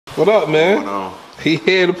What up, man? He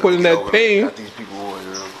here to put in that pain. Got these people on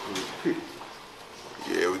here.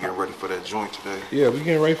 Yeah, we getting ready for that joint today. Yeah, we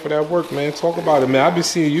getting ready for that work, man. Talk about it, man. I be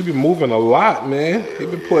seeing you be moving a lot, man. You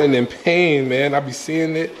been putting in pain, man. I be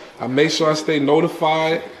seeing it. I make sure I stay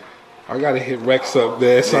notified. I gotta hit Rex up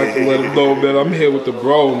there so I can let him know, man. I'm here with the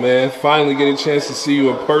bro, man. Finally get a chance to see you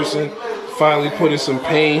in person. Finally put in some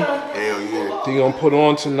pain. Hell yeah. He gonna put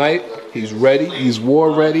on tonight. He's ready. He's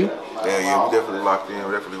war ready. Yeah, we definitely locked in.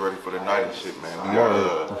 We're definitely ready for the night and shit, man. We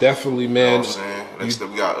got, definitely, man. You know what I'm saying? Next up,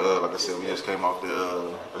 we got, like I said, we just came off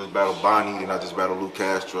the, just battled Bonnie, and I just battled Luke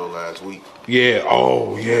Castro last week. Yeah,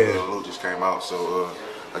 oh, yeah. Luke just came out, so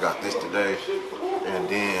I got this today. And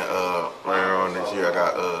then, later on this year, I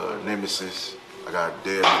got Nemesis. I got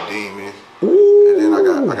Dead the Demon. Ooh. And then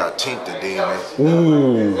I got Tink the Demon.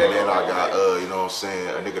 Ooh. And then I got, you know what I'm saying,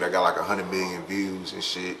 a nigga that got like 100 million views and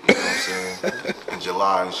shit, you know what I'm saying, in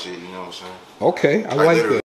July and shit, you know what I'm saying. Okay, I like that.